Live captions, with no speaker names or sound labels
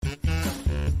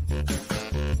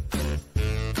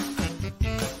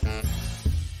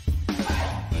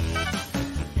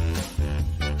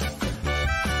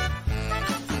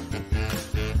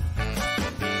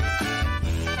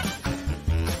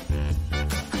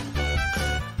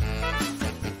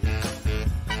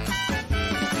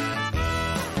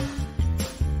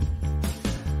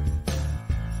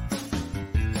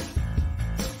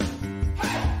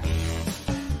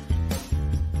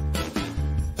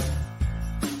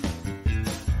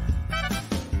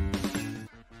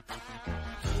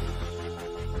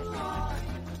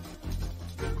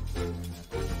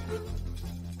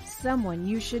Someone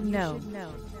You Should Know.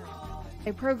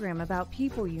 A program about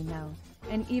people you know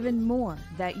and even more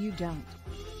that you don't.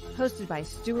 Hosted by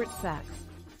Stuart Sax,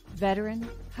 veteran,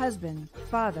 husband,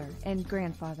 father, and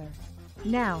grandfather.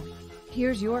 Now,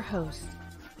 here's your host,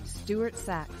 Stuart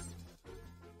Sax.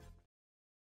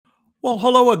 Well,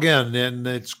 hello again, and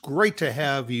it's great to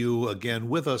have you again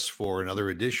with us for another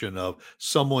edition of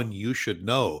Someone You Should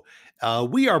Know.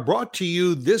 We are brought to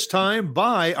you this time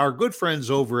by our good friends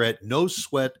over at No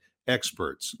Sweat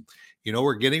Experts. You know,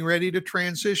 we're getting ready to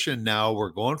transition now.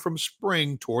 We're going from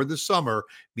spring toward the summer,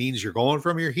 means you're going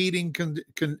from your heating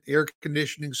air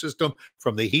conditioning system,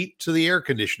 from the heat to the air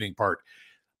conditioning part.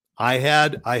 I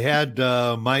had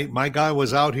my guy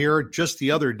was out here just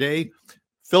the other day.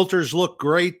 Filters look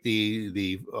great.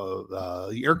 The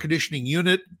air conditioning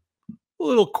unit, a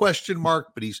little question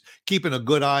mark, but he's keeping a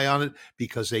good eye on it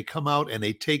because they come out and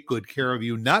they take good care of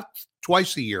you, not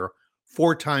twice a year,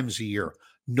 4 times a year.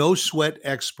 No Sweat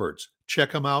Experts.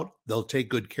 Check them out. They'll take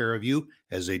good care of you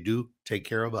as they do take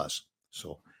care of us.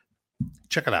 So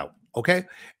check it out. Okay.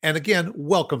 And again,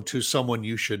 welcome to Someone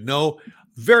You Should Know.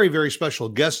 Very, very special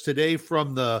guest today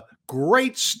from the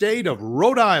great state of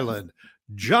Rhode Island,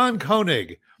 John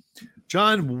Koenig.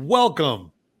 John,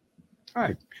 welcome.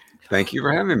 Hi. Thank you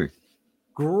for having me.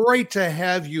 Great to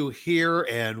have you here.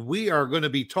 And we are going to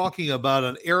be talking about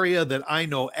an area that I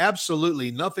know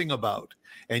absolutely nothing about,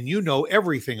 and you know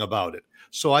everything about it.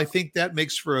 So I think that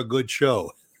makes for a good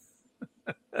show.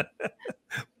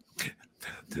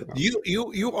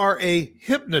 You are a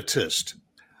hypnotist.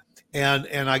 And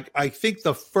I think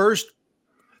the first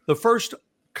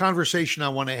conversation I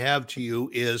want to have to you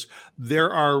is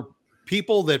there are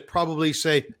people that probably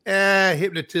say,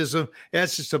 hypnotism,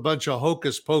 that's just a bunch of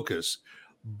hocus pocus.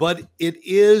 But it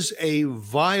is a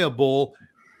viable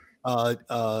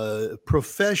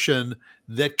profession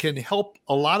that can help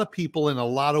a lot of people in a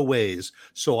lot of ways.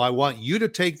 So I want you to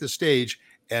take the stage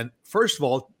and, first of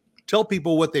all, tell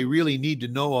people what they really need to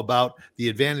know about the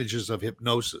advantages of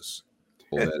hypnosis.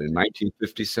 Well, that in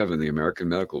 1957, the American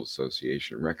Medical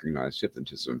Association recognized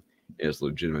hypnotism as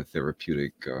legitimate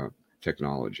therapeutic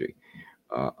technology.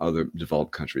 Other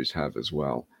developed countries have as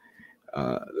well.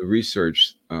 The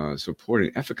research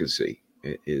supporting efficacy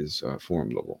is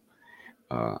formidable.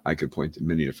 I could point to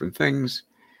many different things.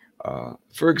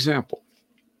 For example,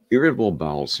 irritable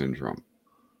bowel syndrome.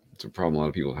 It's a problem a lot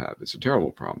of people have. It's a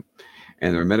terrible problem.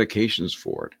 And there are medications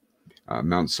for it.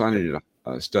 Mount Sinai did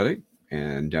a study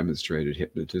and demonstrated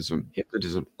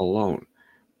hypnotism alone,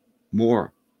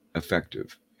 more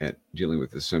effective at dealing with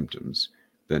the symptoms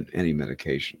than any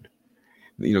medication.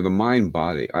 You know, the mind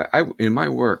body, I in my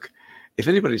work, if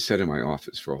anybody sat in my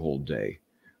office for a whole day,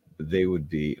 they would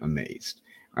be amazed.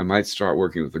 I might start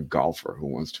working with a golfer who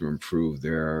wants to improve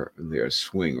their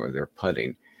swing or their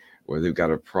putting, or they've got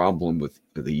a problem with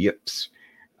the yips.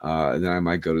 Then I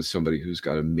might go to somebody who's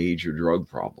got a major drug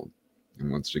problem and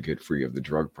wants to get free of the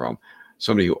drug problem.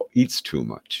 Somebody who eats too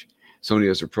much, somebody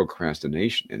who has a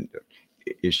procrastination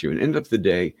issue, and end up the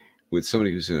day with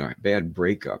somebody who's in a bad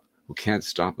breakup who can't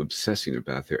stop obsessing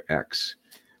about their ex,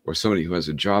 or somebody who has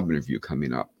a job interview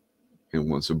coming up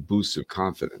and wants a boost of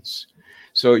confidence.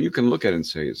 So you can look at it and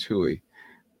say it's hooey.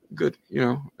 Good,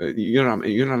 you're not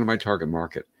in my target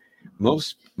market.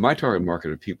 My target market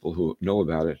are people who know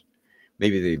about it.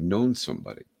 Maybe they've known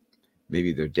somebody.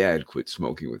 Maybe their dad quit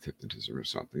smoking with hypnotism or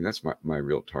something. That's my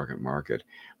real target market.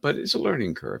 But it's a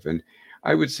learning curve. And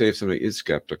I would say if somebody is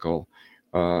skeptical,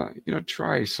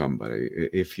 try somebody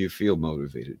if you feel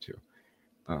motivated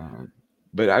to.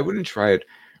 But I wouldn't try it.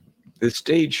 The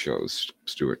stage shows,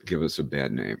 Stuart, give us a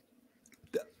bad name.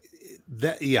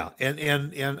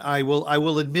 And I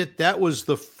will admit that was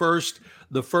the first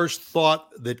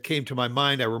thought that came to my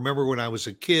mind. I remember when I was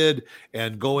a kid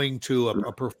and going to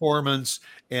a performance,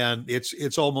 and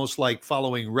it's almost like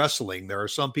following wrestling. There are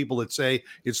some people that say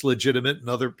it's legitimate, and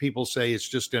other people say it's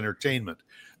just entertainment.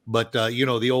 But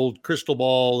the old crystal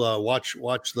ball, watch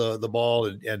the ball,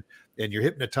 and you're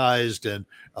hypnotized. And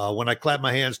when I clap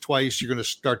my hands twice, you're going to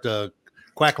start to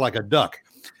quack like a duck.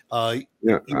 I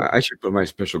should put my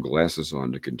special glasses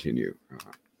on to continue.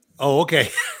 Oh, okay.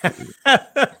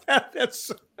 That's.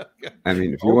 I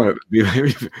mean, if you want to be,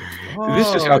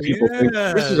 this is how people think.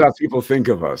 This is how people think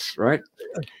of us, right?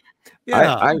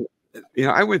 Yeah.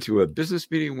 I went to a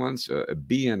business meeting once, a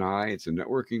BNI. It's a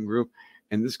networking group,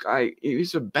 and this guy,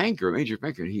 he's a banker, a major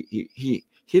banker. He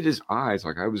hid his eyes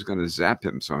like I was going to zap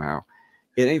him somehow.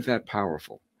 It ain't that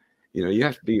powerful. You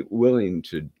have to be willing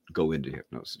to go into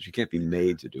hypnosis. You can't be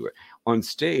made to do it. On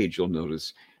stage, you'll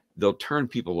notice they'll turn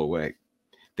people away.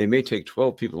 They may take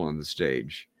 12 people on the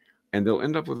stage, and they'll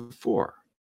end up with 4.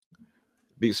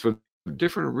 Because for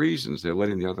different reasons they're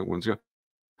letting the other ones go.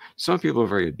 Some people are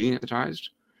very dehypnotized,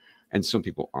 and some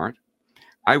people aren't.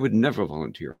 I would never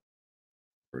volunteer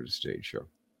for a stage show.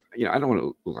 I don't want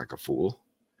to look like a fool.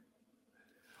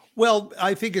 Well,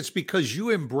 I think it's because you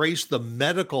embrace the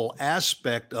medical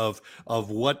aspect of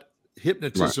what Right.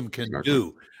 hypnotism can Exactly.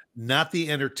 do, not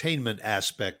the entertainment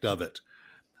aspect of it.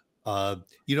 And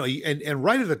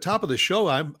right at the top of the show,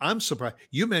 I'm surprised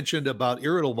you mentioned about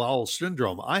irritable bowel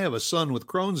syndrome. I have a son with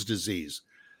Crohn's disease,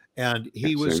 and Yeah,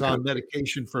 he was same kind on of thing.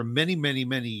 medication for many, many,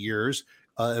 many years.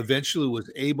 Eventually, was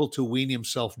able to wean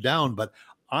himself down, but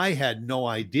I had no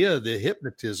idea the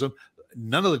hypnotism.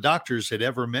 None of the doctors had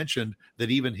ever mentioned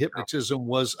that even hypnotism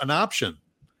was an option.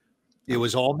 It No.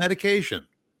 was all medication.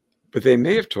 But they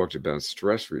may have talked about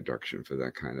stress reduction for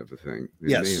that kind of a thing. They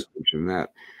may have Yes. mentioned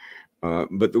that.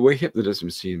 But the way hypnotism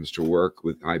seems to work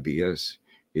with IBS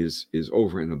is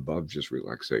over and above just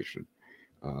relaxation.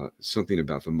 Something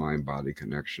about the mind-body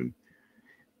connection.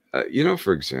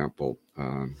 For example,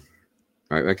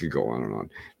 I could go on and on.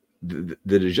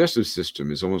 The digestive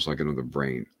system is almost like another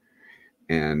brain,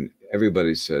 and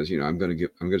everybody says, I'm going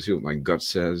to see what my gut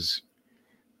says.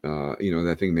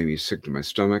 That thing made me sick to my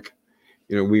stomach.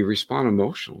 We respond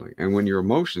emotionally, and when your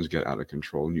emotions get out of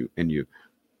control and you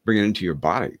bring it into your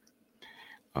body,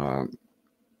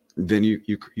 then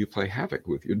you play havoc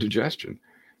with your digestion.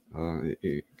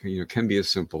 It can be as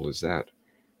simple as that.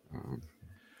 Um,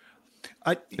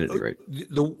 I, at any rate,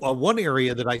 the one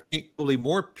area that I think really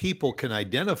more people can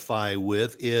identify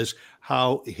with is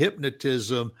how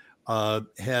hypnotism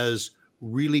has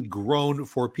really grown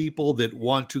for people that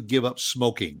want to give up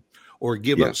smoking or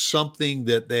give up yes. something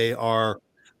that they are,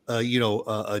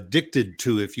 addicted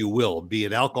to, if you will, be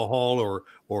it alcohol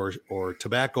or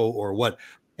tobacco or what.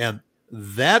 And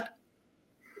that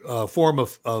form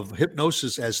of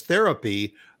hypnosis as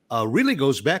therapy really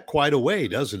goes back quite a way,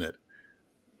 doesn't it?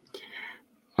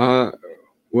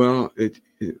 Well,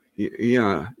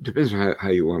 yeah, depends on how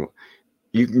you want to.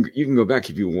 You can go back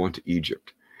if you want to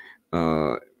Egypt.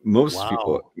 Most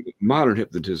people, Wow. modern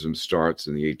hypnotism starts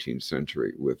in the 18th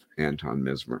century with Anton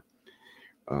Mesmer,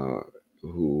 uh,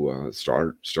 who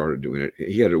started doing it.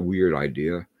 He had a weird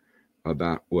idea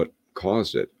about what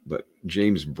caused it, but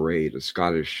James Braid, a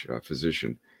Scottish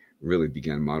physician, really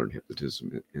began modern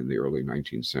hypnotism in the early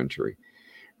 19th century.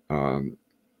 Um,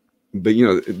 but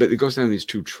it goes down these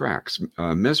two tracks.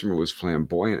 Mesmer was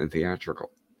flamboyant and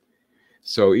theatrical,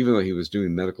 so even though he was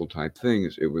doing medical type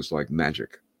things, it was like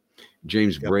magic.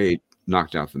 James Yep. Braid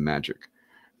knocked out the magic,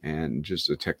 and just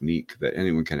a technique that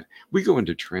anyone can. We go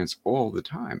into trance all the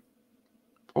time,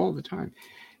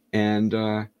 and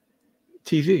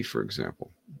TV, for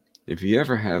example. If you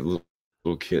ever have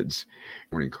little kids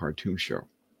morning cartoon show,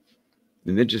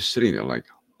 and they're just sitting there like,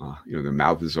 their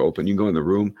mouth is open. You go in the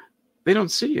room, they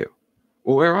don't see you.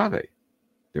 Well, where are they?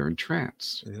 They're in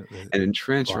trance, and in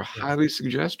trance, you're highly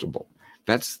suggestible.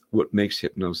 That's what makes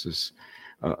hypnosis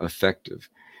effective.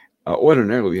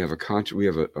 Ordinarily, we have a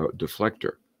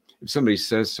deflector. If somebody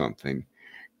says something,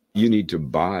 you need to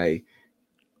buy,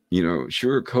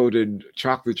 sugar-coated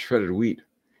chocolate shredded wheat.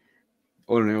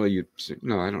 Ordinarily, you'd say,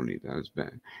 no, I don't need that. It's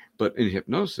bad. But in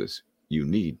hypnosis, you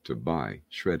need to buy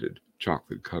shredded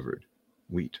chocolate-covered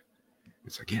wheat.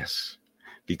 It's like, yes,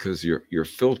 because your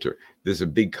filter. There's a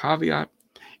big caveat.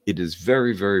 It is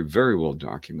very, very, very well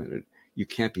documented. You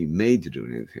can't be made to do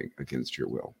anything against your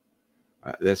will.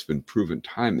 That's been proven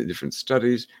time in different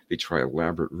studies. They try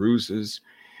elaborate ruses.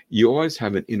 You always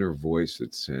have an inner voice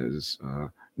that says,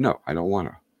 no, I don't want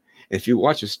to. If you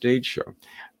watch a stage show,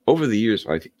 over the years,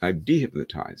 I've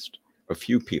dehypnotized a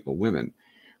few people, women,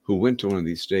 who went to one of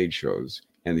these stage shows,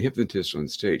 and the hypnotist on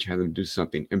stage had them do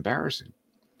something embarrassing.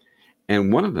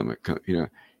 And one of them,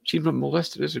 she'd been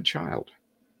molested as a child.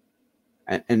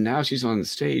 And now she's on the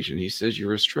stage, and he says,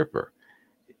 you're a stripper,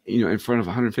 in front of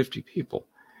 150 people.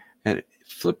 And it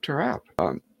flipped her out.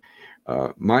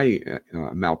 My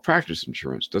malpractice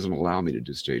insurance doesn't allow me to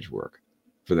do stage work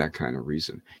for that kind of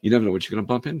reason. You never know what you're going to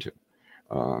bump into.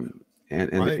 And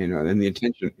Right. And the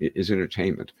intention is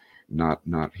entertainment,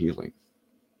 not healing.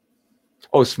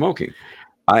 Oh, smoking.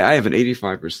 I have an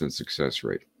 85% success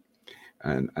rate,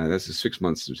 and that's a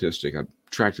 6-month statistic. I've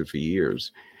tracked it for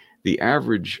years. The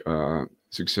average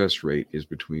success rate is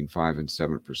between 5 and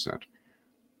 7%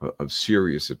 of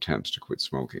serious attempts to quit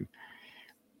smoking.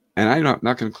 And I'm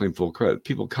not going to claim full credit.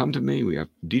 People come to me. We have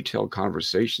detailed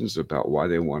conversations about why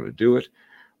they want to do it,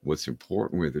 what's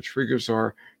important, where the triggers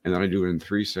are, and then I do it in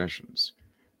 3 sessions.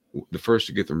 The first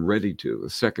to get them ready to, the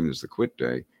second is the quit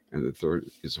day, and the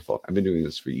third is the fall. I've been doing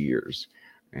this for years,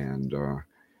 and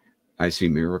I see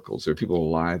miracles. There are people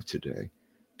alive today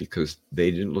because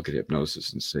they didn't look at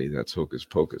hypnosis and say that's hocus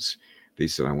pocus. They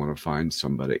said, I want to find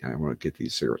somebody and I want to get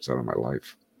these cigarettes out of my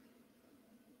life.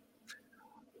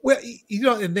 Well,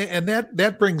 and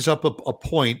that brings up a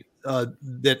point,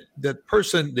 that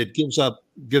person that gives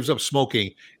up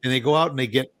smoking, and they go out and they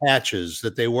get patches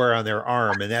that they wear on their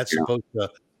arm, and that's Yeah. supposed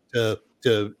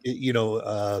to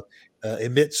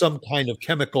emit some kind of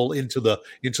chemical into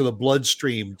the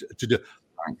bloodstream to do.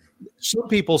 Some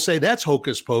people say that's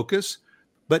hocus pocus,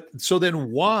 but so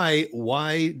then why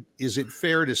is it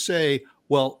fair to say,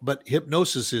 well, but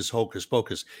hypnosis is hocus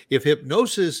pocus? If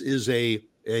hypnosis is a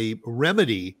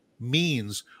remedy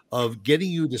means of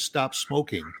getting you to stop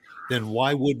smoking, then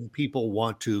why wouldn't people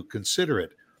want to consider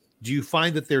it? Do you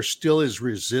find that there still is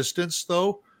resistance,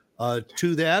 though,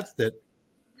 to that?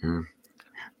 Yeah.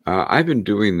 I've been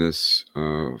doing this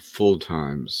full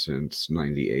time since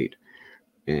 '98.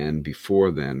 And before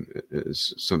then,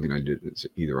 it's something I did. It's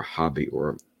either a hobby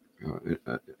or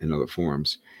in other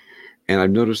forms. And I've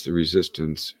noticed the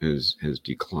resistance has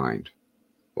declined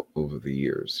over the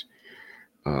years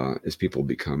as people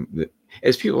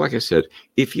like I said,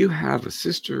 if you have a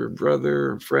sister,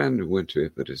 brother, friend who went to a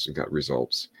hypnotist and got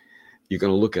results, you're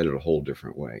going to look at it a whole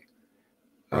different way.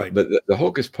 Right. But the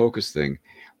hocus pocus thing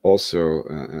also,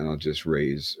 and I'll just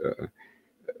raise,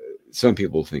 some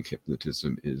people think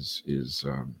hypnotism is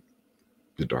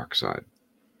the dark side.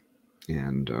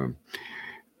 And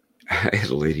I had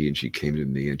a lady, and she came to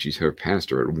me, and her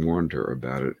pastor had warned her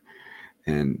about it.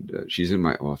 And she's in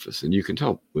my office, and you can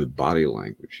tell with body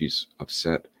language she's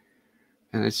upset.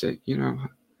 And I said,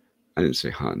 I didn't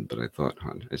say hun, but I thought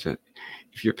hun. I said,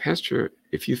 if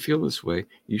you feel this way,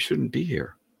 you shouldn't be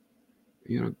here.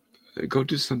 Go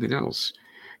do something else.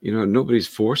 Nobody's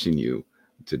forcing you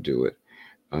to do it.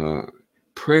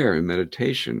 Prayer and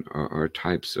meditation are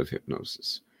types of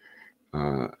hypnosis.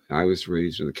 I was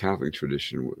raised in the Catholic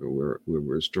tradition where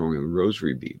we're strong on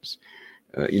rosary beads.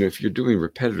 If you're doing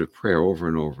repetitive prayer over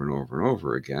and over and over and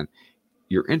over again,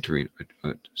 you're entering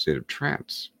a state of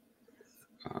trance.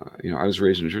 I was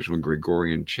raised in a church with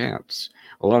Gregorian chants.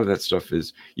 A lot of that stuff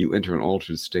is you enter an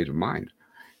altered state of mind.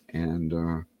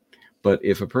 And but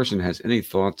if a person has any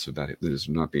thoughts about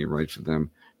hypnotism not being right for them,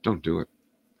 don't do it.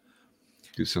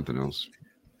 Do something else.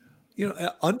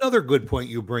 Another good point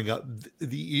you bring up,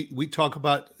 we talk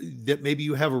about that maybe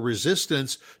you have a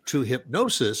resistance to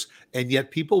hypnosis, and yet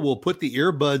people will put the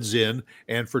earbuds in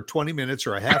and for 20 minutes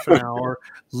or a half an hour,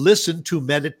 listen to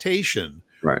meditation,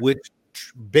 Right. which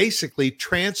basically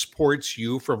transports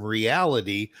you from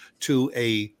reality to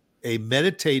a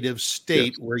meditative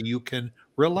state. Yes. Where you can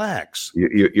relax.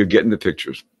 You're getting the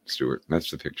pictures, Stuart.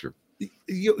 That's the picture.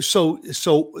 So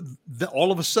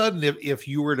all of a sudden, if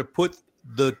you were to put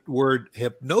the word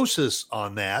hypnosis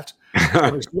on that,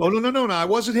 no, I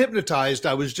wasn't hypnotized.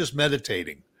 I was just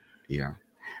meditating. Yeah.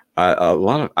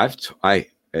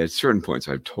 At certain points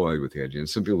I've toyed with the idea, and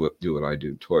some people do what I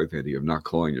do, toy with the idea of not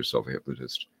calling yourself a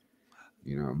hypnotist, a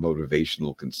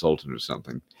motivational consultant or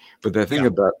something. But the thing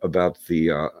about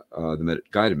the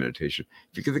guided meditation,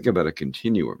 if you can think about a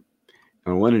continuum,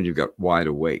 on one end you've got wide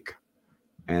awake,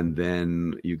 and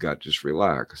then you got just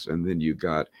relaxed, and then you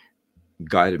got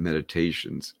guided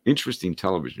meditations, interesting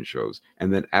television shows,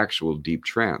 and then actual deep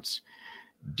trance.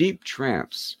 Deep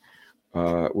trance,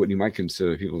 what you might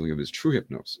consider people think of as true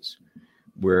hypnosis,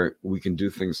 where we can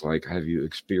do things like have you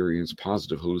experience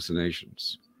positive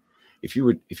hallucinations. If you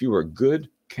were a good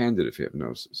candidate for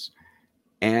hypnosis,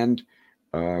 and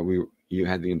you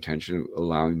had the intention of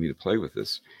allowing me to play with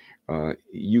this,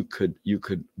 you could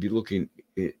be looking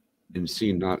and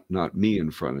seeing not me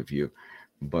in front of you,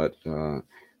 but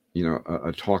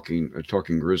a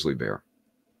talking grizzly bear.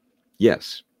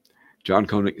 Yes, John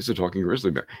Koenig is a talking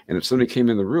grizzly bear. And if somebody came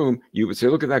in the room, you would say,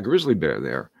 "Look at that grizzly bear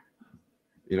there."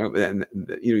 And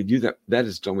you do that. That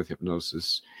is done with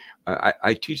hypnosis.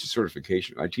 I teach a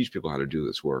certification. I teach people how to do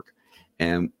this work,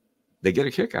 and they get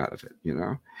a kick out of it.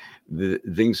 The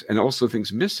things, and also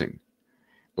things missing,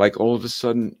 like all of a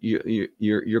sudden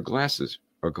your glasses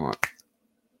are gone.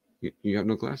 You have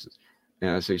no glasses,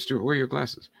 and I say, "Stuart, where are your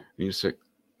glasses?" And you say,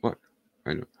 "What?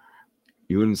 I know."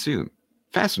 You wouldn't see them.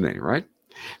 Fascinating, right?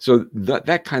 So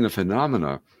that kind of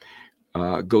phenomena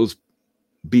goes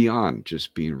beyond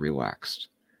just being relaxed,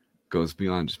 goes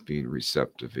beyond just being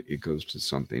receptive. It goes to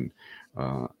something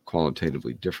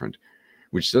qualitatively different,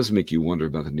 which does make you wonder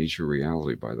about the nature of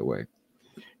reality, by the way.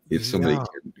 If somebody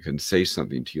can say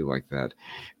something to you like that.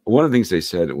 One of the things they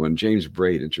said when James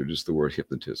Braid introduced the word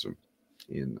hypnotism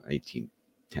in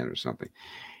 1810 or something,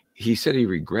 he said he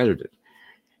regretted it.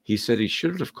 He said he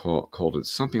should have called it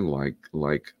something like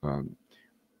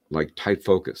tight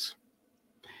focus.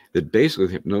 that basically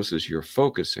with hypnosis, you're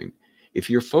focusing. If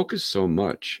you're focused so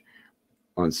much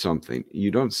on something,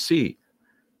 you don't see,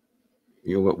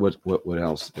 what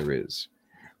else there is.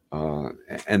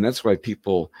 And that's why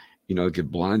people,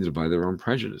 get blinded by their own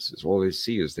prejudices. All they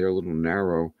see is their little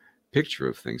narrow picture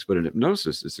of things. But in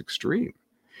hypnosis, it's extreme.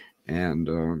 And,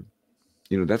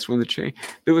 that's when the change.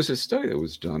 There was a study that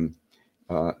was done,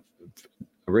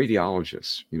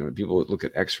 radiologists, people that look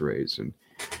at x-rays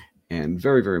and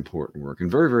very, very important work and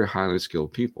very, very highly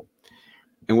skilled people.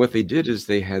 And what they did is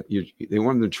they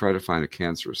wanted to try to find a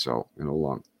cancer cell in a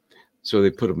lung. So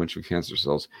they put a bunch of cancer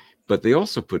cells, but they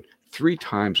also put 3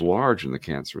 times larger than the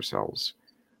cancer cells,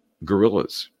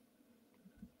 gorillas,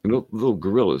 little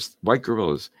gorillas, white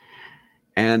gorillas.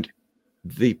 And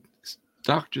the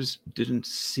doctors didn't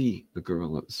see the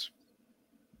gorillas.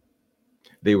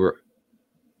 They were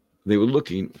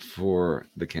looking for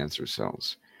the cancer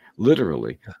cells,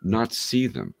 literally not see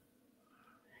them.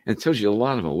 And it tells you a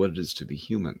lot about what it is to be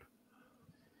human.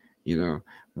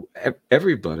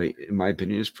 Everybody, in my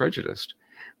opinion, is prejudiced.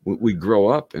 We grow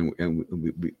up and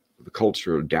we the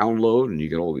culture of download, and you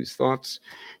get all these thoughts.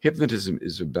 Hypnotism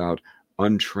is about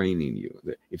untraining you.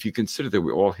 If you consider that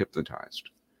we're all hypnotized,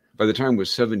 by the time we're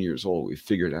 7 years old, we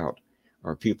figured out,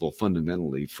 are people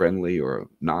fundamentally friendly or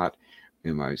not?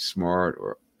 Am I smart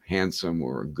or handsome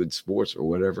or good sports or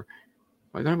whatever?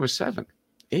 By the time we're 7,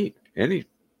 8, any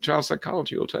child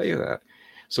psychology will tell you that.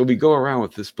 So we go around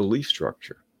with this belief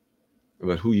structure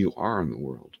about who you are in the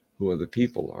world, who other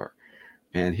people are.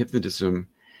 And hypnotism,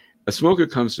 a smoker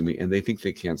comes to me and they think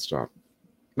they can't stop.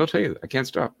 They'll tell you, I can't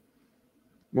stop.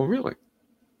 Well, really?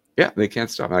 Yeah, they can't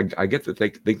stop. I get that they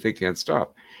think they can't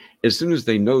stop. As soon as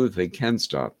they know that they can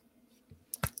stop,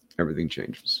 everything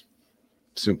changes.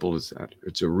 Simple as that.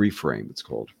 It's a reframe, it's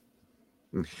called.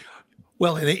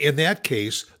 Well, in that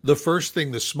case, the first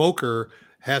thing the smoker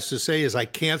has to say is, I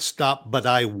can't stop, but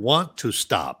I want to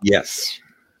stop. Yes.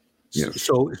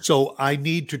 So I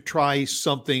need to try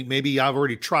something. Maybe I've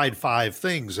already tried 5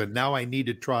 things and now I need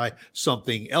to try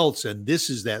something else. And this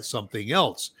is that something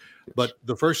else. Yes. But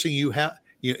the first thing you have,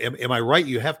 am I right?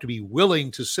 You have to be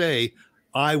willing to say,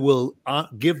 I will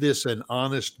give this an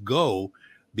honest go,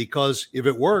 because if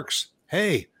it works,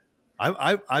 hey,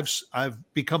 I've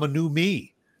become a new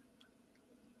me.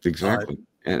 Exactly.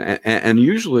 And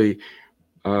usually,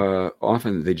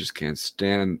 often they just can't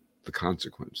stand the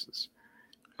consequences.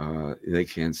 They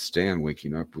can't stand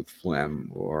waking up with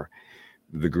phlegm or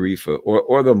the grief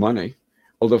or the money.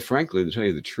 Although, frankly, to tell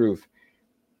you the truth,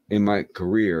 in my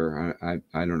career,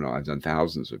 I don't know, I've done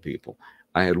thousands of people.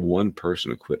 I had one person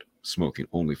who quit smoking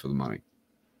only for the money.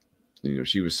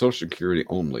 She was Social Security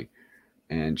only,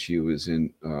 and she was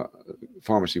in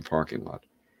pharmacy parking lot.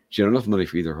 She had enough money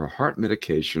for either her heart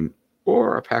medication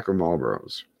or a pack of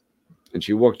Marlboros. And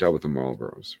she walked out with the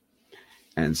Marlboros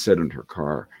and said in her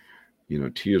car,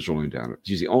 tears rolling down.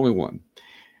 She's the only one.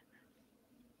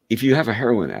 If you have a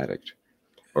heroin addict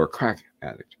or a crack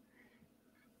addict,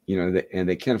 and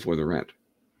they can't afford the rent,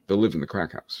 they'll live in the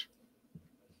crack house.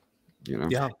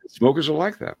 Yeah. Smokers are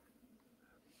like that.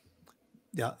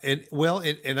 Yeah.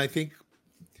 And I think,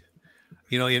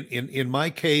 in my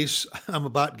case, I'm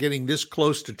about getting this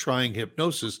close to trying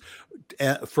hypnosis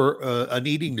for an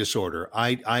eating disorder.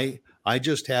 I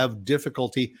just have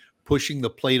difficulty pushing the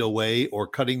plate away or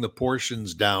cutting the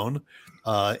portions down,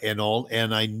 and all.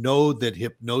 And I know that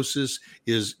hypnosis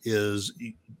is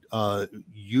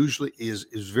usually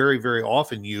is very, very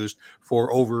often used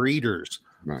for overeaters.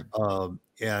 Right.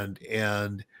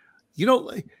 And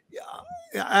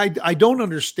I don't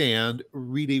understand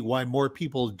really why more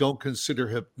people don't consider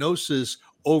hypnosis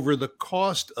over the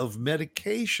cost of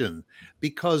medication,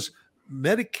 because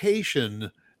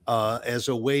medication as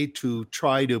a way to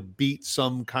try to beat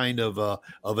some kind of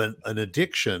an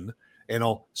addiction,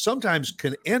 sometimes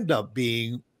can end up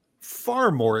being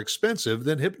far more expensive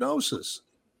than hypnosis.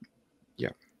 Yeah.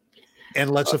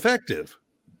 And less effective.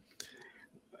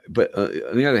 But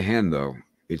on the other hand, though,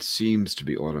 it seems to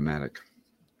be automatic.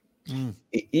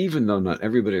 Even though not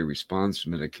everybody responds to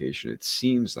medication, it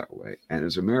seems that way. And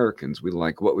as Americans, we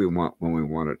like what we want when we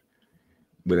want it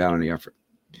without any effort.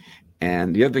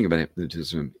 And the other thing about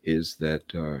hypnotism is that,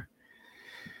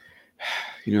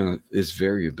 there's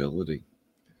variability.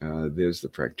 There's the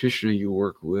practitioner you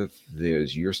work with.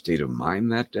 There's your state of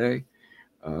mind that day.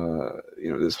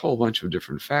 There's a whole bunch of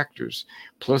different factors.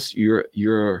 Plus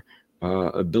your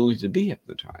ability to be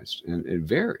hypnotized. And it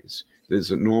varies. There's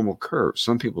a normal curve.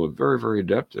 Some people are very, very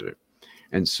adept at it.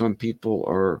 And some people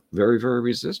are very, very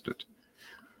resistant.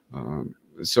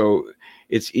 So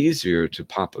it's easier to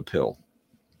pop a pill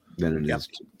than it is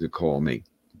to call me.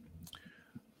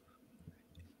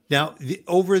 Now,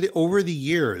 over the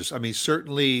years, I mean,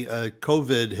 certainly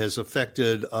COVID has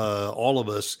affected all of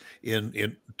us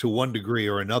in to one degree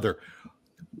or another.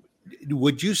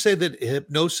 Would you say that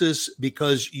hypnosis,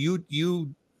 because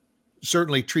you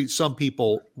certainly treat some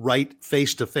people right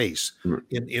face to face Mm.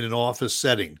 in an office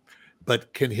setting,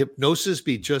 but can hypnosis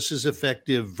be just as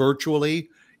effective virtually?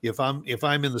 If I'm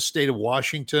in the state of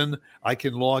Washington, I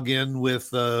can log in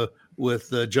with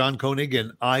John Koenig,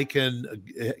 and I can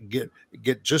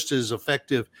get just as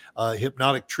effective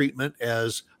hypnotic treatment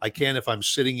as I can if I'm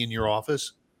sitting in your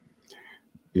office.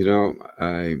 You know,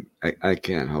 I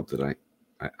can't help that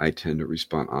I tend to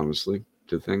respond honestly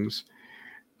to things.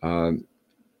 Um,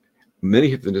 Many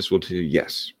hypnotists will tell you,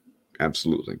 yes,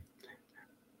 absolutely.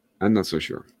 I'm not so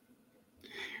sure.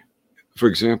 For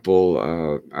example,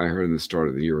 I heard in the start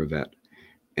of the year of that,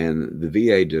 and the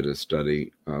VA did a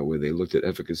study where they looked at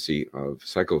efficacy of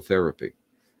psychotherapy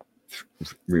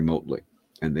remotely,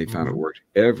 and they found it Mhm. worked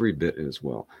every bit as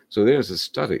well. So there's a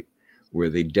study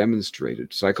where they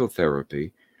demonstrated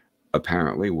psychotherapy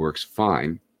apparently works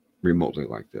fine remotely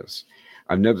like this.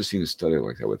 I've never seen a study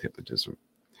like that with hypnotism.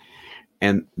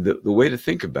 And the way to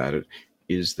think about it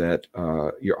is that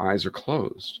your eyes are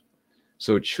closed.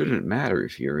 So it shouldn't matter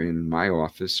if you're in my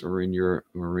office or in your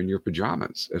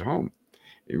pajamas at home.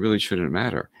 It really shouldn't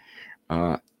matter.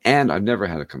 And I've never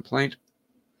had a complaint,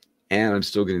 and I'm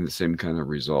still getting the same kind of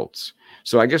results.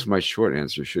 So I guess my short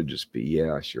answer should just be,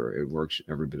 yeah, sure, it works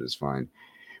every bit as fine.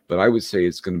 But I would say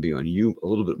it's going to be on you a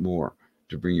little bit more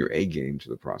to bring your A game to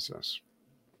the process.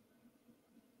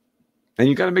 And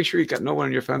you got to make sure you got no one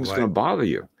in your family who's Right. going to bother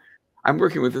you. I'm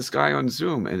working with this guy on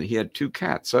Zoom, and he had 2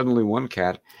 cats. Suddenly, one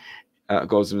cat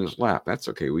goes in his lap. That's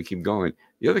okay. We keep going.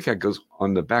 The other cat goes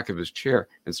on the back of his chair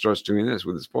and starts doing this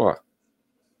with his paw.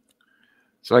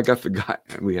 So I got the guy,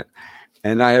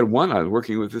 and I was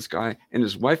working with this guy, and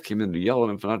his wife came in to yell at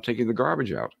him for not taking the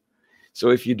garbage out. So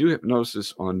if you do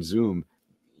hypnosis on Zoom,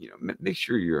 make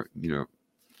sure you're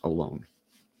alone.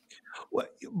 Well,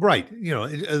 right.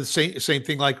 Same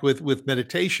thing like with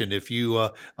meditation. If you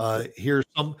hear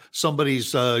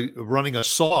somebody's running a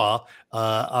saw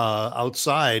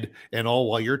outside and all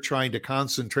while you're trying to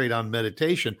concentrate on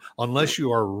meditation, unless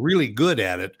you are really good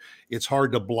at it, it's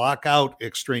hard to block out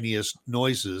extraneous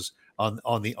noises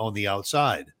on the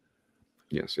outside.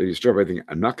 Yes. So you start by thinking,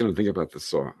 I'm not going to think about the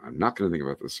saw. I'm not going to think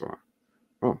about the saw.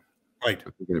 Oh, Right.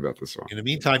 I'm thinking about the saw. In the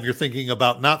meantime, you're thinking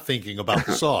about not thinking about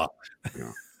the saw.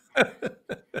 Yeah.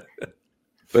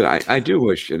 But I do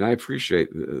wish, and I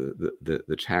appreciate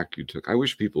the tack you took. I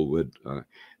wish people would.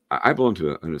 I belong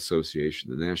to an association,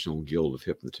 the National Guild of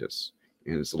Hypnotists,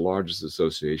 and it's the largest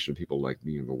association of people like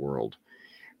me in the world.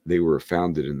 They were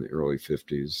founded in the early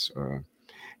 50s,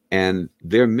 and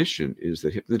their mission is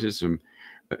that hypnotism,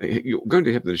 going to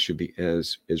a hypnotist should be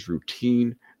as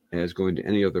routine as going to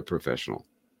any other professional.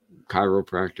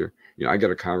 Chiropractor, I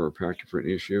got a chiropractor for an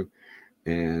issue,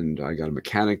 and I got a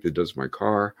mechanic that does my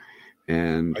car,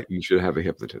 and Right. you should have a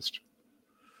hypnotist.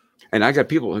 And I got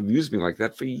people who've used me like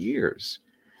that for years,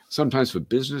 sometimes for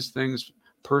business things,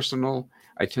 personal.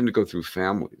 I tend to go through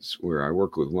families where I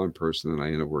work with one person and I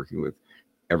end up working with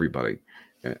everybody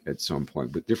at some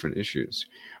point with different issues.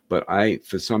 But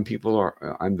for some people,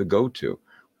 I'm the go-to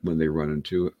when they run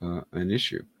into an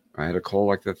issue. I had a call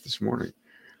like that this morning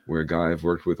where a guy I've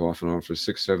worked with off and on for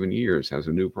 6-7 years has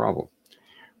a new problem,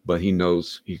 but he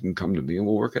knows he can come to me and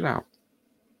we'll work it out.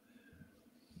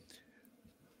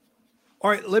 All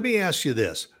right, let me ask you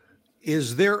this.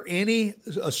 Is there any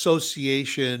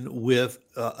association with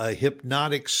a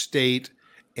hypnotic state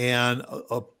and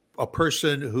a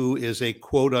person who is a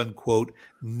quote unquote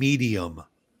medium?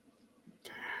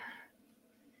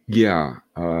 Yeah,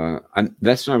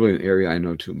 that's not really an area I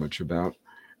know too much about.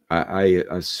 I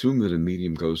assume that a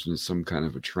medium goes into some kind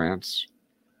of a trance.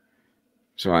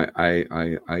 So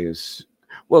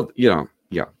well, yeah,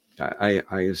 I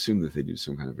assume that they do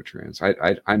some kind of a trance.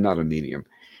 I'm not a medium.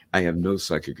 I have no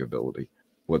psychic ability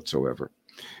whatsoever.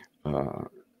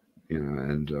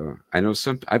 And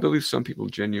I believe some people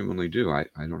genuinely do. I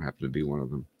don't happen to be one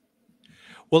of them.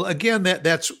 Well, again,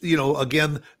 that's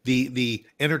again the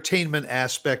entertainment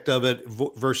aspect of it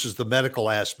versus the medical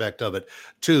aspect of it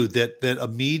too. That a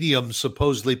medium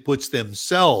supposedly puts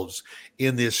themselves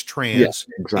in this Yeah, trance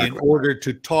in exactly. order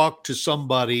to talk to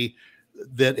somebody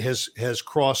that has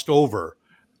crossed over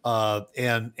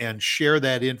and share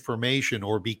that information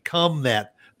or become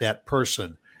that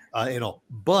person.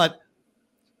 But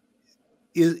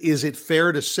is it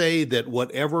fair to say that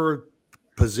whatever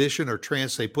position or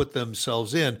trance they put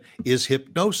themselves in is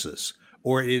hypnosis,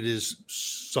 or it is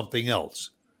something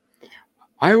else?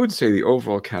 I would say the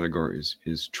overall category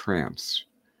is trance.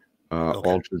 Okay.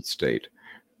 altered state.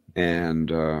 And,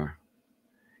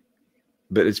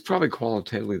 but it's probably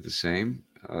qualitatively the same.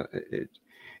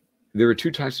 There are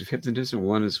two types of hypnotism.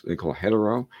 One is they call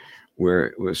hetero,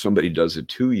 where somebody does it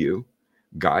to you,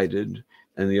 guided,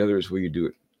 and the other is where you do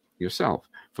it yourself.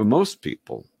 For most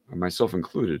people, myself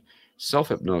included,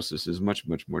 self-hypnosis is much,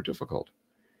 much more difficult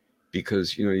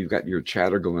because, you know, you've got your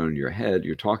chatter going on in your head,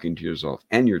 you're talking to yourself,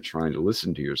 and you're trying to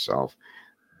listen to yourself.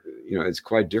 You know, it's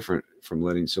quite different from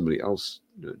letting somebody else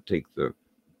take the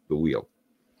wheel.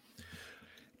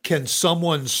 Can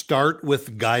someone start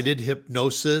with guided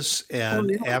hypnosis and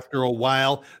yeah. after a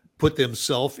while put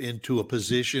themselves into a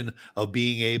position of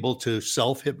being able to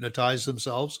self-hypnotize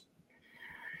themselves?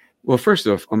 Well, first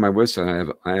off, on my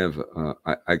website,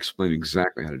 I explain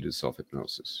exactly how to do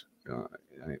self-hypnosis.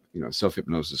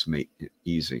 Self-hypnosis made it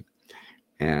easy.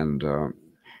 And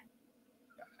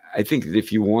I think that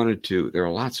if you wanted to, there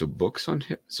are lots of books on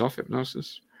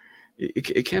self-hypnosis.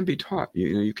 It can be taught.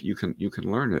 You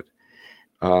can learn it.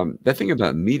 The thing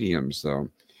about mediums, though,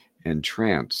 and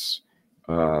trance,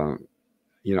 I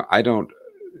don't.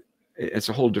 It's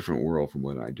a whole different world from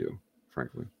what I do,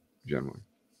 frankly, generally.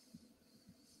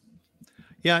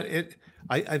 Yeah,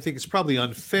 I think it's probably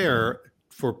unfair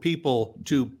for people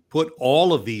to put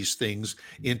all of these things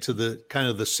into the kind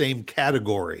of the same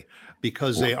category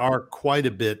because they are quite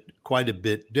a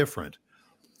bit different.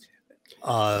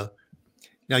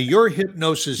 Now, your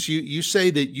hypnosis, you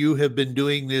say that you have been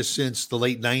doing this since the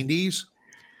late 90s?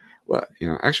 Well,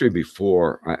 actually,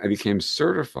 before I became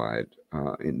certified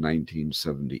in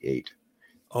 1978.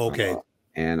 Okay.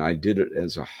 And I did it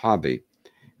as a hobby.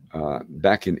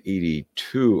 Back in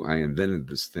 82, I invented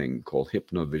this thing called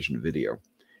Hypnovision Video,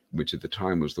 which at the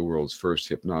time was the world's first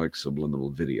hypnotic subliminal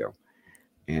video.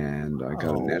 And I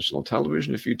got on national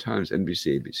television a few times,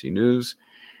 NBC, ABC News.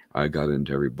 I got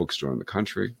into every bookstore in the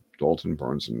country, Dalton,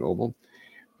 Barnes & Noble.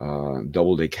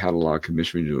 Doubleday Catalog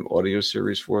commissioned me to do an audio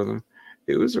series for them.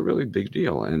 It was a really big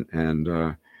deal. And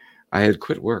I had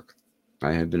quit work.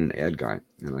 I had been an ad guy,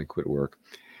 and I quit work.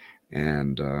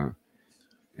 And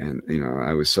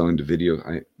I was selling to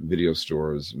video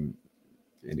stores. And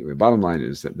anyway, bottom line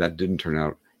is that didn't turn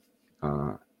out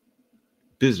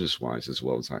business-wise as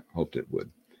well as I hoped it would.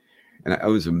 And I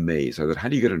was amazed. I thought, how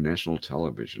do you get on national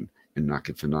television and not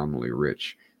get phenomenally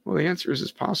rich? Well, the answer is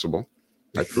it's possible.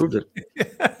 I proved it.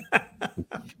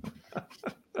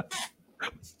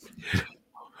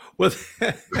 Well,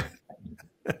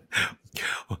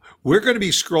 we're going to be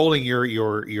scrolling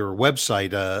your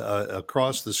website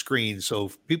across the screen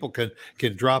so people can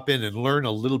drop in and learn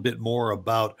a little bit more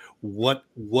about what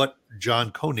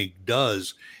John Koenig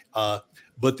does.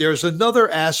 But there's another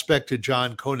aspect to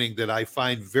John Koenig that I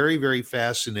find very, very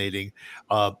fascinating,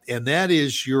 and that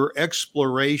is your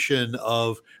exploration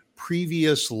of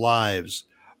previous lives.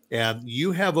 And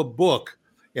you have a book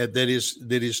that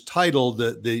is titled,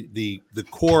 the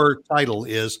core title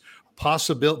is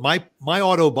my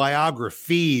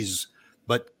autobiographies.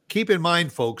 But keep in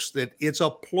mind, folks, that it's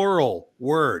a plural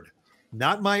word,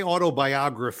 not my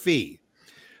autobiography.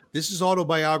 This is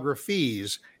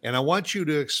autobiographies, and I want you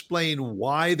to explain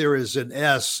why there is an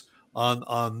S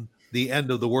on the end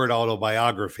of the word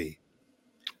autobiography.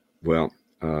 Well,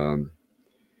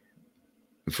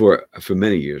 for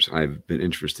many years, I've been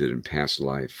interested in past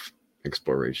life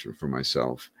exploration for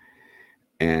myself,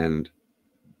 and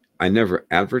I never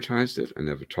advertised it. I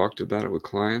never talked about it with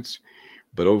clients,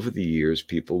 but over the years,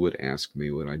 people would ask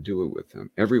me would I do it with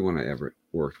them. Everyone I ever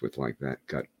worked with like that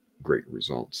got great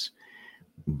results.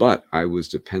 But I was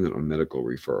dependent on medical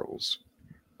referrals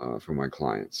for my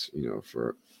clients,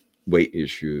 for weight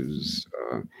issues.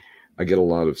 I get a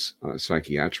lot of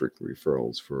psychiatric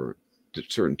referrals for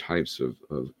certain types of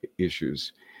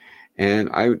issues. And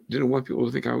I didn't want people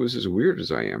to think I was as weird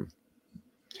as I am.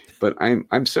 But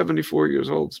I'm 74 years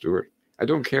old, Stuart. I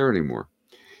don't care anymore.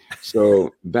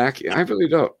 So I really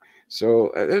don't.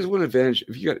 So there's one advantage.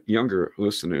 If you got younger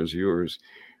listeners, yours,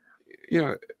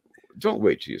 don't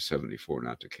wait till you're 74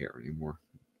 not to care anymore.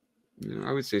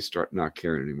 I would say start not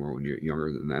caring anymore when you're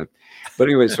younger than that. But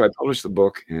anyway, so I published the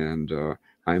book, and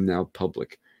I'm now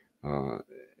public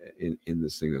in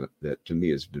this thing that to me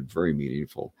has been very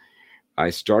meaningful. I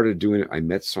started doing it. I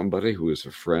met somebody who was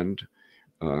a friend's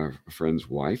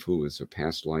wife who was a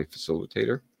past life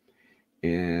facilitator.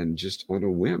 And just on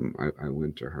a whim, I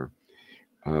went to her.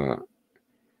 And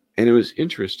it was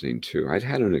interesting, too. I'd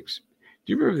had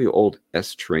do you remember the old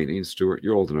EST training, Stuart?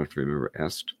 You're old enough to remember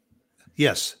EST.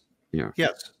 Yes. Yeah.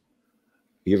 Yes.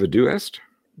 You ever do EST?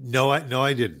 No,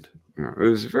 I didn't. It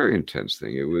was a very intense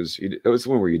thing. It was the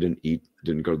one where you didn't eat,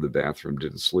 didn't go to the bathroom,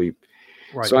 didn't sleep.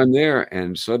 Right. So I'm there,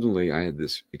 and suddenly I had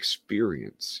this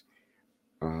experience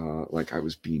like I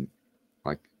was being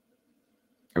like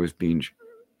I was being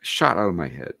shot out of my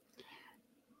head.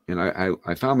 And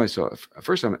I found myself,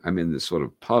 first I'm in this sort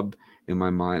of pub in my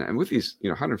mind. I'm with these,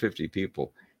 150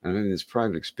 people, and I'm having this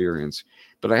private experience,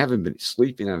 but I haven't been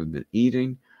sleeping. I haven't been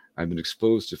eating. I've been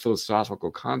exposed to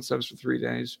philosophical concepts for 3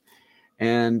 days.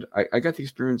 And I got the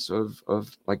experience of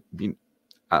like being,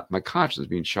 my conscience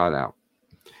being shot out.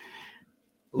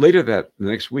 Later the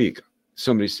next week,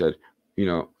 somebody said,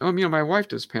 my wife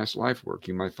does past life work.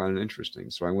 You might find it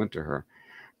interesting. So I went to her,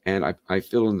 and I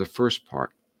filled in the first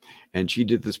part. And she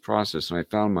did this process, and I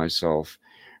found myself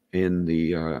in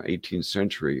the 18th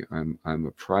century. I'm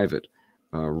a private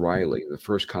Riley, the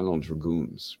first Continental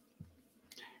Dragoons,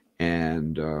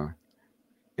 and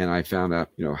I found out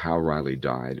how Riley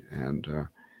died, and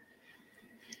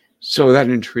so that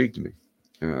intrigued me.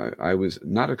 I was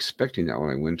not expecting that when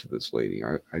I went to this lady.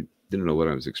 I didn't know what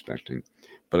I was expecting,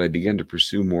 but I began to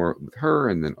pursue more with her,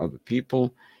 and then other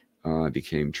people. I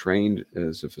became trained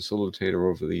as a facilitator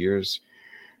over the years.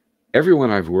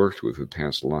 Everyone I've worked with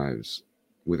past lives,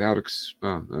 without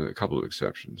a couple of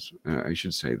exceptions, I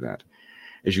should say that,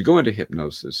 as you go into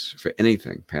hypnosis for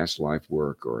anything, past life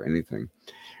work or anything,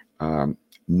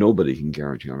 nobody can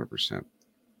guarantee 100%.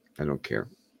 I don't care.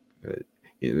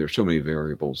 There are so many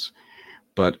variables,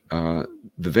 but the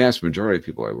vast majority of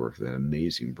people I work with had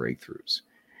amazing breakthroughs.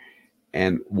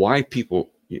 And why people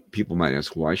might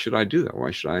ask, why should I do that?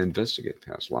 Why should I investigate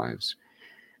past lives?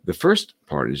 The first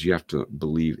part is you have to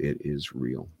believe it is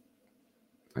real,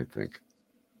 I think.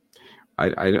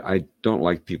 I don't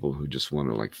like people who just want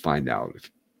to find out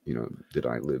if, did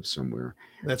I live somewhere?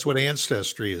 That's what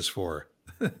ancestry is for.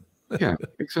 Yeah,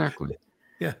 exactly.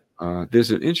 Yeah. There's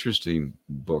an interesting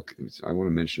book. I want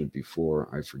to mention it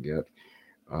before I forget.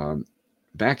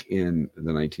 Back in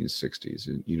the 1960s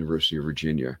in University of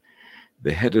Virginia,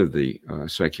 the head of the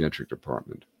psychiatric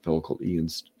department, a fellow called Ian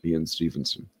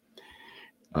Stevenson,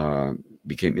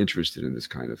 became interested in this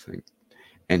kind of thing.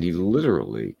 And he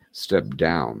literally stepped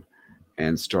down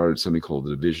and started something called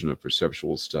the Division of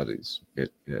Perceptual Studies at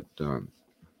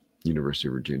University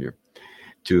of Virginia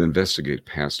to investigate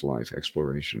past life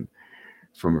exploration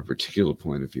from a particular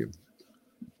point of view.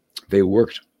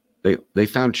 They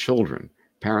found children.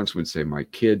 Parents would say, my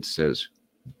kid says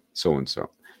so-and-so,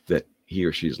 that he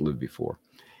or she has lived before.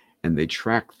 And they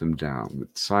tracked them down with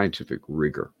scientific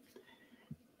rigor.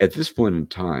 At this point in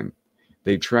time,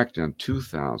 they tracked down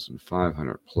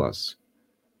 2,500 plus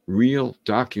real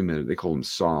documented, they call them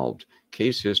solved,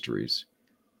 case histories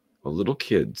of little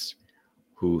kids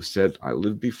who said, I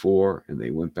lived before, and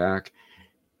they went back.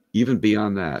 Even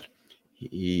beyond that,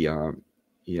 he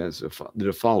did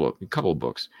a follow-up, a couple of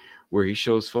books, where he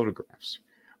shows photographs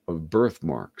of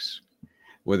birthmarks,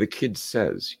 where the kid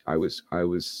says, I was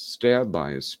stabbed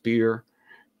by a spear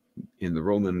in the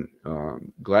Roman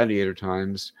gladiator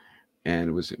times, and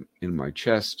it was in my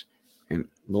chest, and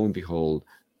lo and behold,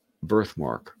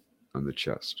 birthmark on the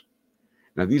chest.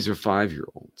 Now, these are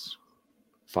 5-year-olds.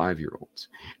 5-year-olds.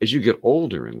 As you get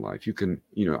older in life, you can,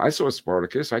 I saw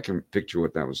Spartacus. I can picture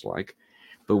what that was like.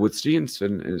 But what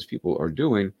Stevenson and his people are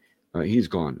doing, he's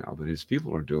gone now, but his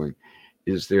people are doing,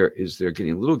 is they're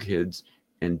getting little kids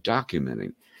and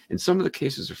documenting. And some of the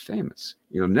cases are famous.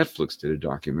 Netflix did a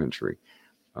documentary,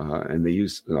 and they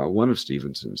used one of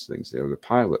Stevenson's things. They were the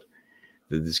pilot.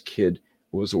 That this kid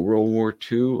was a World War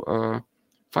II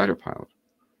fighter pilot.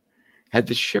 Had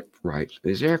the ship right,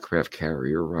 his aircraft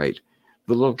carrier right,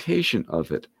 the location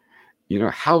of it,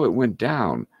 how it went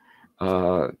down.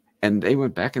 And they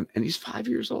went back, and he's 5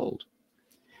 years old.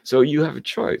 So you have a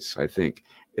choice, I think,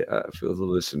 for the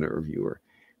listener or viewer,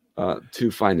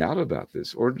 to find out about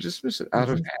this or dismiss it out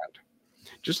of hand.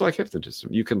 Just like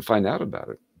hypnotism, you can find out about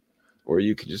it, or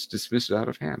you can just dismiss it out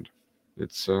of hand.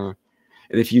 It's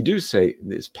and if you do say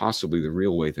it's possibly the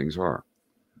real way things are,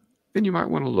 then you might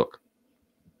want to look.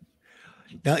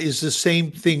 Now, is the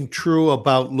same thing true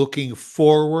about looking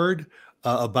forward,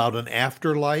 about an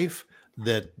afterlife?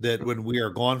 That when we are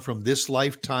gone from this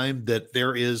lifetime, that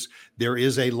there is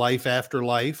a life after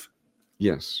life?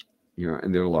 Yes,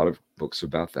 and there are a lot of books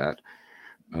about that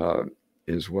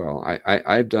as well.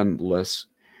 I've done less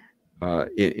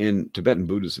in Tibetan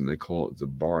Buddhism. They call it the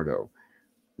bardo,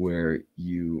 where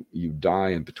you die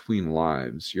in between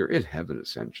lives. You're in heaven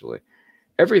essentially.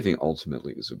 Everything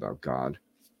ultimately is about God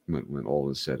when all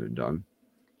is said and done.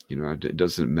 It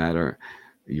doesn't matter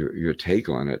your take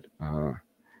on it.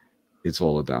 It's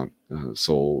all about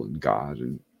soul and God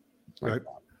and right.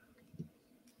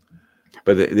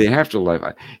 But they have to live.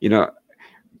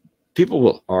 People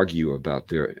will argue about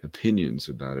their opinions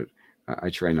about it. I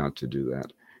try not to do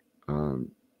that.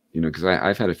 Because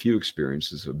I've had a few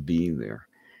experiences of being there,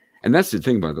 And that's the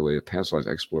thing, by the way, of past life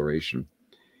exploration.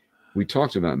 We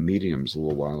talked about mediums a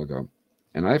little while ago,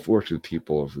 and I've worked with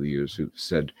people over the years who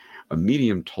said, a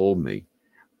medium told me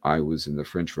I was in the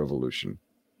French Revolution.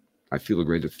 I feel a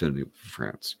great affinity for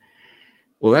France.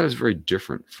 Well, that is very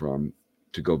different from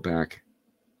to go back.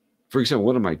 For example,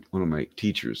 one of my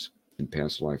teachers in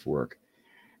past life work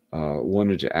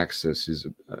wanted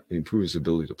to improve his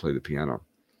ability to play the piano.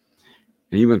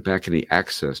 And he went back and he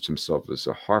accessed himself as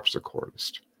a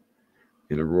harpsichordist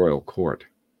in a royal court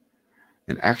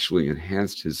and actually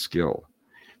enhanced his skill.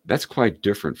 That's quite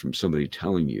different from somebody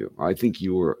telling you, I think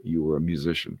you were a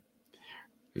musician,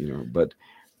 but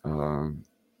I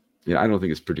don't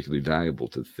think it's particularly valuable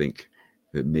to think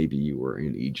that maybe you were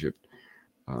in Egypt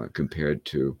compared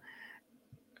to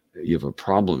you have a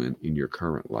problem in your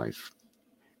current life.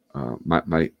 One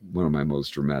of my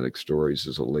most dramatic stories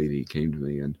is a lady came to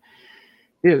me, and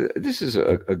this is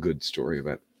a good story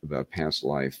about past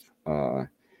life, and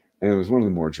it was one of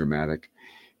the more dramatic.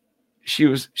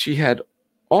 She had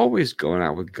always gone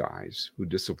out with guys who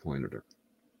disappointed her.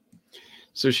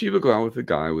 So she would go out with a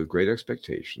guy with great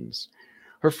expectations.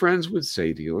 Her friends would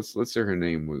say to you, let's say her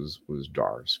name was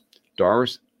Doris.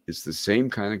 Doris is the same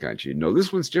kind of guy. She'd know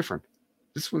this one's different.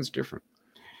 This one's different.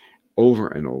 Over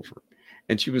and over.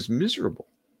 And she was miserable.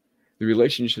 The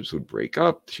relationships would break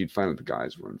up. She'd find out the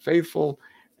guys were unfaithful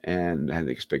and had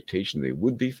the expectation they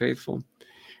would be faithful.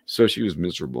 So she was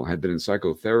miserable, had been in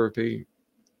psychotherapy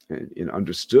and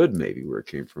understood maybe where it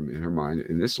came from in her mind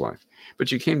in this life. But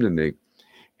she came to me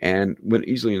and went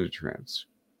easily into trance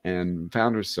and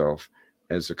found herself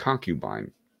as a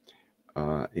concubine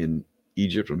in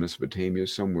Egypt or Mesopotamia,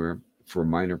 somewhere, for a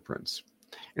minor prince.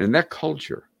 And in that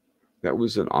culture, that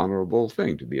was an honorable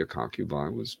thing. To be a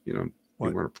concubine was, you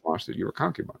weren't a prostitute, you were a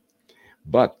concubine.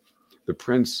 But the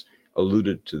prince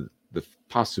alluded to the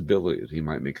possibility that he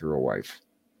might make her a wife.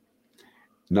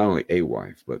 Not only a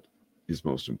wife, but his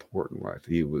most important wife.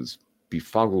 He was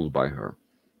befuddled by her,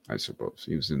 I suppose.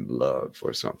 He was in love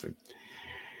or something.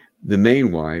 The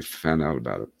main wife found out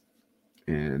about it.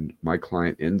 And my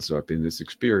client ends up in this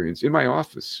experience in my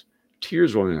office,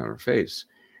 tears rolling down her face,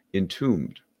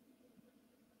 entombed.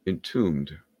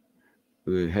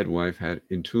 The head wife had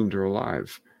entombed her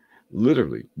alive,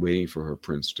 literally waiting for her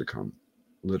prince to come,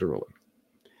 literally.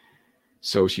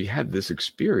 So she had this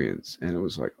experience, and it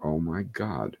was like, oh my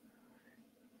God.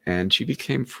 And she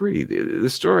became free. The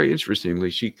story,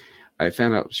 interestingly, I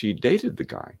found out she dated the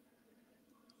guy.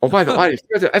 Oh, by the way,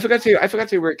 I forgot to tell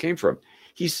you where it came from.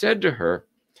 He said to her,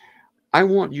 I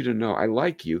want you to know I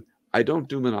like you. I don't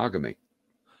do monogamy.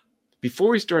 Before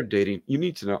we start dating, you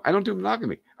need to know I don't do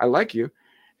monogamy. I like you.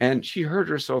 And she heard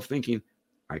herself thinking,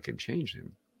 I can change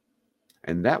him.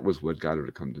 And that was what got her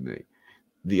to come to me.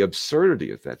 The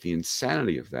absurdity of that, the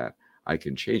insanity of that, I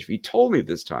can change. He told me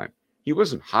this time. He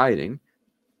wasn't hiding.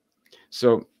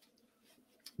 So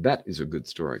that is a good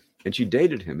story. And she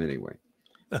dated him anyway,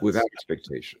 without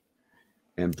expectation,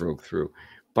 and broke through.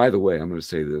 By the way, I'm going to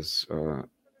say this.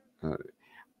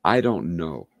 I don't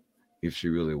know if she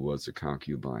really was a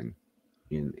concubine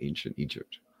in ancient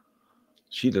Egypt.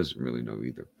 She doesn't really know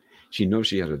either. She knows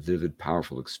she had a vivid,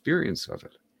 powerful experience of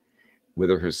it.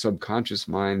 Whether her subconscious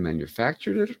mind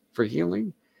manufactured it for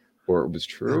healing or it was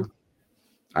true,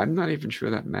 I'm not even sure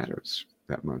that matters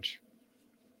that much.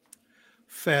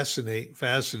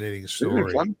 Fascinating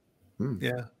story.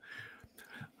 Yeah.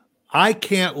 I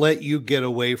can't let you get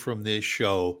away from this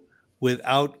show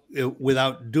without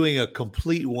doing a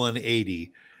complete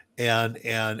 180 and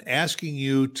asking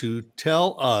you to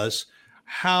tell us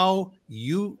how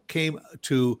you came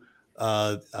to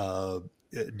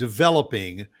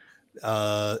developing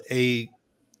a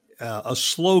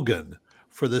slogan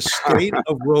for the state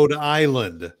of Rhode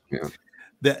Island. Yeah.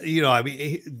 That,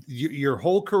 your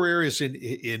whole career is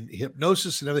in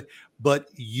hypnosis and everything, but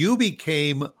you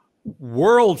became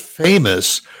world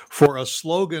famous for a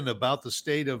slogan about the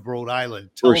state of Rhode Island.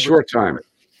 For a short time.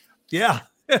 Yeah.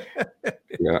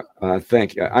 Yeah.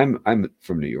 Thank you. I'm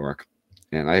from New York,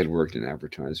 and I had worked in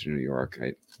advertising in New York.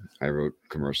 I wrote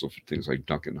commercials for things like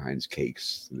Dunkin' Hines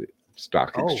Cakes, the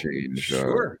stock exchange,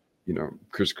 sure.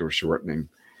 Crisco shortening.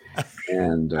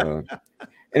 And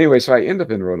anyway, so I end up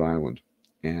in Rhode Island,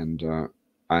 and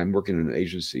I'm working in an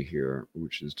agency here,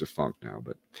 which is defunct now,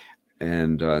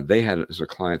 and they had as a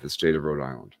client the state of Rhode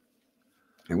Island.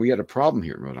 And we had a problem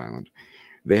here in Rhode Island.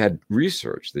 They had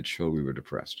research that showed we were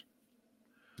depressed.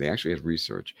 They actually had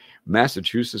research.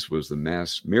 Massachusetts was the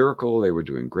mass miracle. They were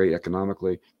doing great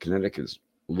economically. Connecticut is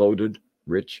loaded,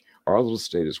 rich. Our little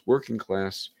state is working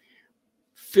class,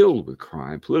 filled with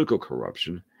crime, political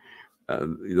corruption.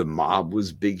 The mob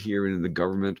was big here in the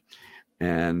government.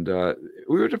 and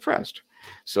we were depressed.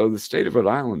 So the state of Rhode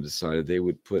Island decided they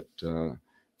would put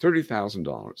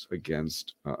 $30,000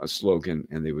 against a slogan,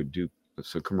 and they would do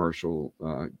a commercial,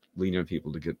 lean on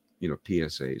people to get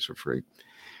PSAs for free,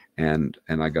 and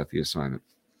I got the assignment,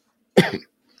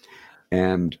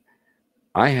 and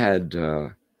I had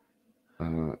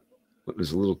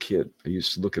as a little kid, I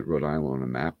used to look at Rhode Island on a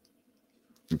map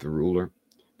with the ruler.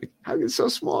 How is it so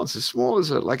small? It's as small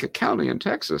as like a county in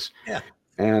Texas. Yeah.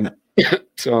 And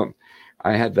so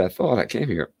I had that thought. I came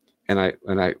here and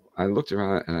I looked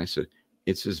around and I said,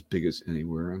 it's as big as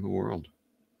anywhere in the world.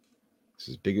 It's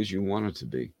as big as you want it to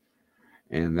be.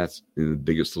 And that's the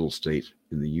biggest little state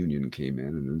in the Union came in,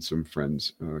 and then some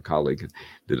friends, a colleague,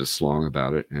 did a song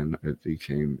about it, and it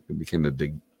became a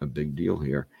big deal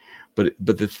here. But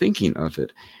the thinking of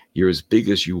it, you're as big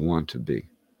as you want to be.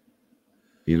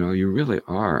 You really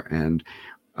are, and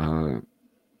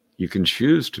you can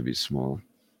choose to be small,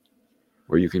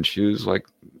 or you can choose, like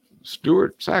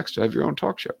Stuart Sax, to have your own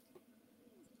talk show,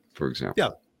 for example.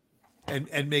 Yeah,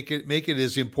 and make it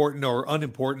as important or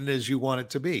unimportant as you want it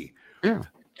to be. Yeah.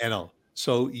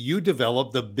 So you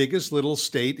developed the biggest little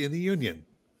state in the Union.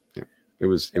 Yeah. It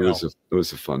was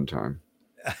a fun time.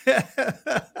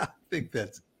 I think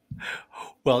that's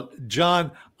well,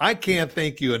 John, I can't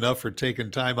thank you enough for taking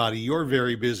time out of your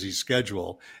very busy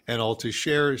schedule and all to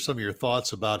share some of your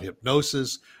thoughts about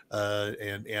hypnosis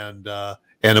and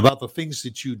about the things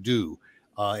that you do.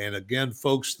 And again,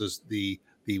 folks, the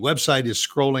website is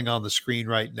scrolling on the screen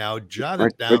right now. Jot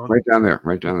it down. Right down there.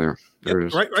 There it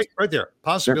is. Right there.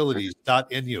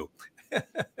 Possibilities.nu.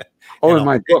 And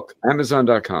my book,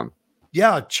 Amazon.com.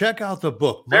 Yeah, check out the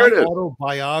book, My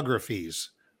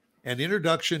Autobiographies, An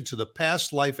Introduction to the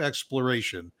Past Life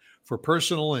Exploration for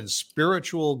Personal and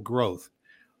Spiritual Growth.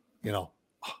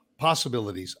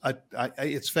 Possibilities.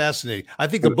 It's fascinating. I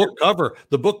think the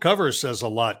book cover says a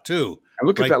lot too. And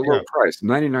look at that low price,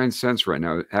 99 cents right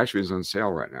now. It actually is on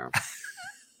sale right now.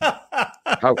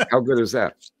 How good is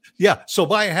that? Yeah. So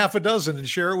buy a half a dozen and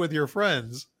share it with your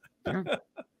friends. Yeah.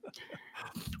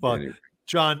 Well, Anyway.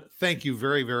 John, thank you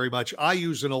very, very much. I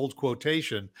use an old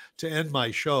quotation to end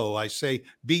my show. I say,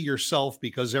 be yourself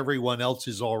because everyone else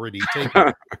is already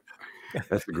taken.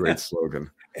 That's a great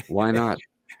slogan. Why not?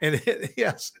 And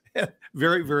yes,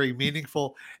 very, very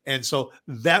meaningful. And so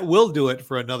that will do it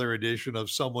for another edition of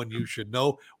Someone You Should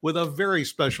Know with a very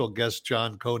special guest,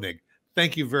 John Koenig.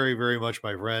 Thank you very, very much,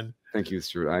 my friend. Thank you,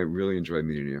 Stuart. I really enjoyed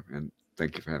meeting you, and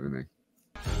thank you for having me.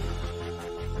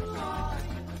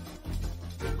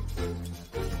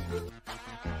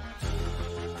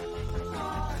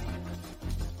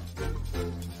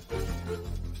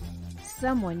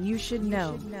 Someone You Should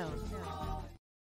Know.